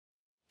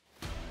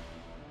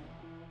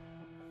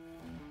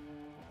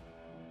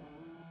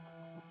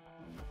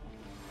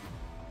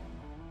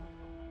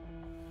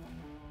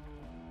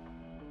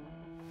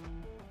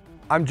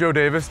I'm Joe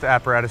Davis, the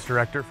Apparatus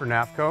Director for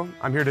NAFECO.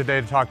 I'm here today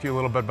to talk to you a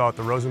little bit about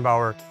the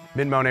Rosenbauer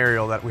Mid-Mount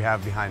Aerial that we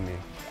have behind me.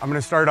 I'm going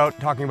to start out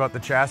talking about the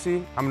chassis.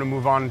 I'm going to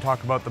move on and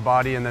talk about the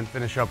body and then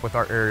finish up with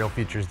our aerial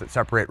features that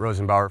separate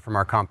Rosenbauer from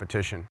our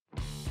competition.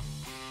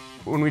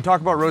 When we talk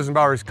about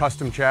Rosenbauer's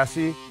custom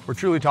chassis, we're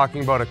truly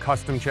talking about a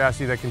custom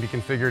chassis that can be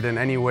configured in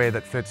any way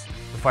that fits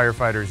the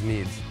firefighter's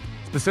needs.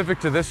 Specific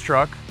to this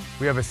truck,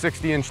 we have a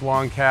 60-inch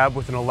long cab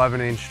with an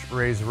 11-inch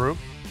raised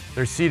roof.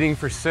 There's seating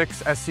for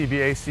 6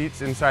 SCBA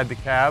seats inside the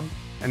cab,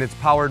 and it's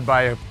powered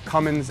by a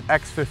Cummins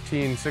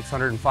X15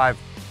 605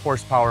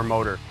 horsepower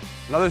motor.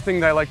 Another thing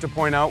that I like to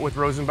point out with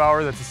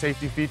Rosenbauer that's a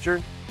safety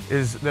feature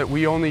is that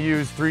we only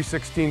use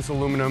 3/16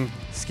 aluminum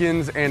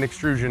skins and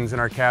extrusions in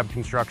our cab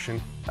construction.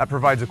 That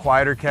provides a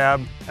quieter cab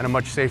and a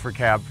much safer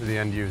cab for the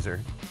end user.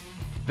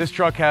 This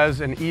truck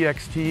has an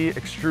EXT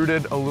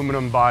extruded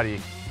aluminum body.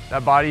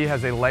 That body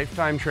has a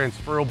lifetime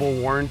transferable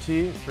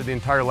warranty for the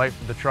entire life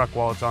of the truck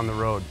while it's on the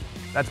road.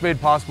 That's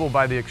made possible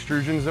by the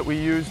extrusions that we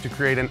use to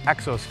create an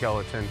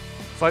exoskeleton.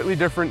 Slightly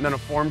different than a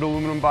formed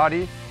aluminum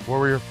body, where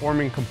we are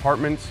forming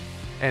compartments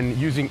and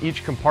using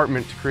each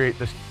compartment to create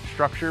the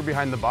structure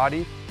behind the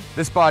body.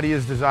 This body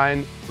is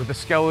designed with a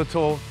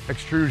skeletal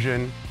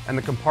extrusion, and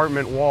the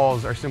compartment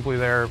walls are simply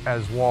there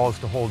as walls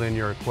to hold in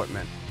your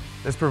equipment.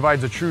 This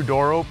provides a true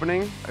door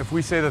opening. If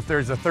we say that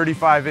there's a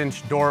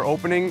 35-inch door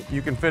opening,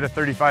 you can fit a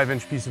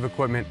 35-inch piece of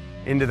equipment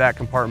into that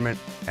compartment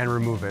and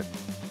remove it.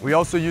 We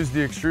also use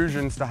the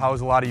extrusions to house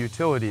a lot of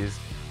utilities,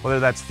 whether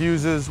that's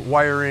fuses,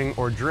 wiring,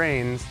 or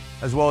drains,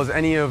 as well as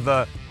any of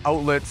the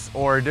outlets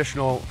or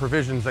additional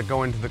provisions that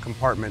go into the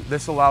compartment.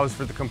 This allows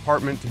for the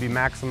compartment to be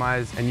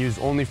maximized and used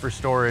only for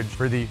storage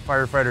for the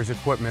firefighter's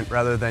equipment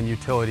rather than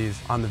utilities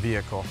on the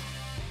vehicle.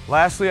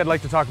 Lastly, I'd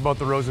like to talk about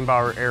the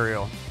Rosenbauer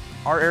Aerial.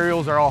 Our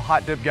aerials are all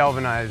hot dip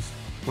galvanized.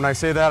 When I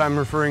say that, I'm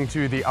referring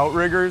to the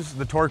outriggers,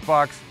 the torque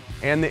box,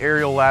 and the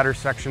aerial ladder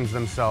sections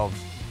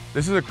themselves.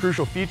 This is a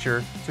crucial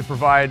feature to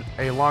provide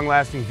a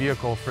long-lasting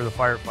vehicle for the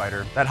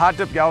firefighter. That hot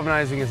dip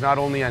galvanizing is not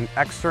only an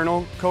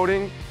external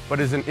coating, but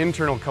is an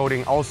internal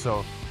coating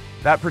also.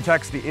 That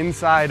protects the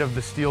inside of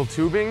the steel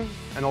tubing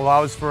and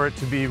allows for it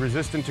to be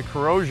resistant to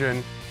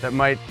corrosion that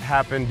might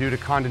happen due to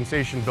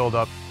condensation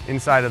buildup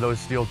inside of those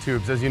steel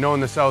tubes. As you know,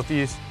 in the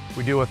Southeast,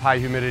 we deal with high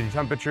humidity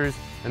temperatures,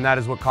 and that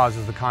is what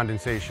causes the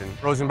condensation.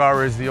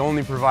 Rosenbauer is the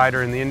only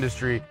provider in the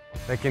industry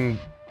that can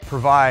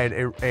provide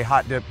a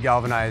hot dip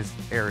galvanized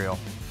aerial.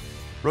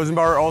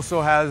 Rosenbauer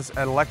also has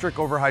an electric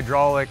over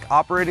hydraulic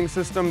operating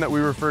system that we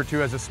refer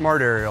to as a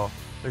smart aerial.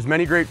 There's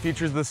many great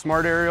features of the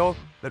smart aerial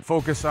that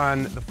focus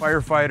on the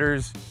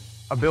firefighter's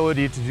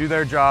ability to do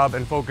their job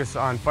and focus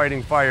on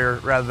fighting fire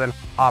rather than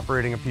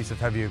operating a piece of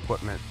heavy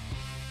equipment.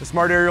 The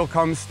smart aerial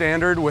comes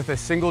standard with a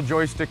single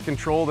joystick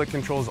control that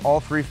controls all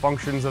 3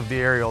 functions of the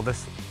aerial.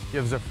 This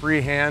gives a free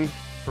hand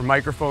for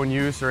microphone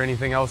use or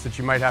anything else that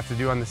you might have to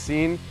do on the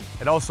scene.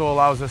 It also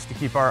allows us to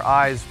keep our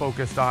eyes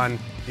focused on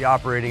the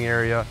operating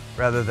area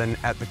rather than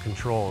at the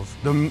controls.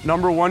 The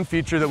number one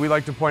feature that we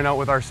like to point out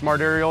with our smart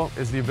aerial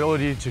is the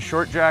ability to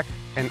short jack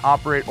and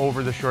operate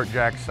over the short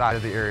jack side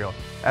of the aerial.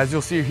 As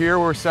you'll see here,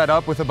 we're set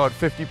up with about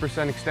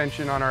 50%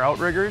 extension on our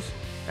outriggers,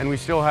 and we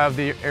still have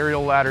the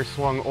aerial ladder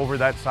swung over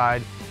that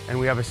side, and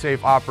we have a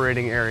safe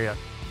operating area.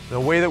 The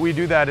way that we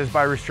do that is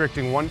by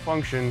restricting one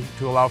function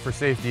to allow for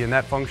safety, and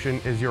that function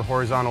is your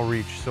horizontal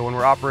reach. So when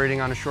we're operating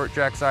on a short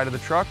jack side of the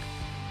truck,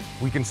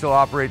 we can still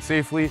operate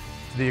safely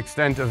to the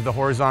extent of the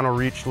horizontal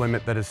reach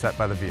limit that is set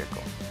by the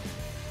vehicle.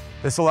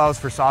 This allows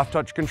for soft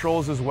touch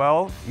controls as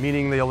well,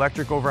 meaning the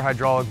electric over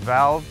hydraulic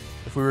valve,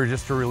 if we were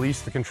just to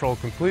release the control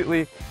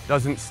completely,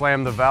 doesn't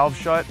slam the valve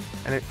shut,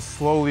 and it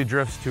slowly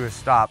drifts to a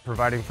stop,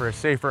 providing for a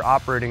safer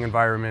operating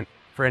environment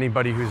for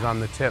anybody who's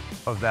on the tip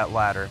of that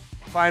ladder.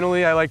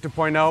 Finally, I like to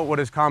point out what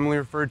is commonly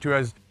referred to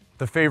as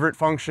the favorite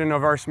function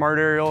of our smart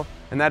aerial,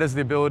 and that is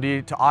the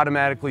ability to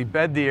automatically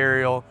bed the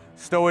aerial,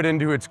 stow it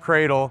into its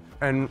cradle,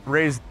 and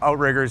raise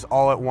outriggers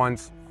all at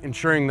once,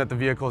 ensuring that the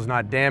vehicle is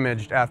not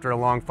damaged after a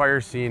long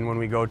fire scene when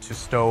we go to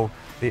stow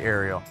the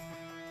aerial.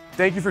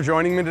 Thank you for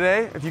joining me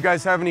today. If you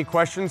guys have any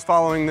questions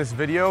following this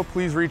video,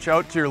 please reach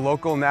out to your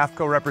local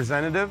NAFECO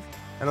representative,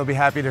 and they'll be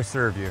happy to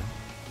serve you.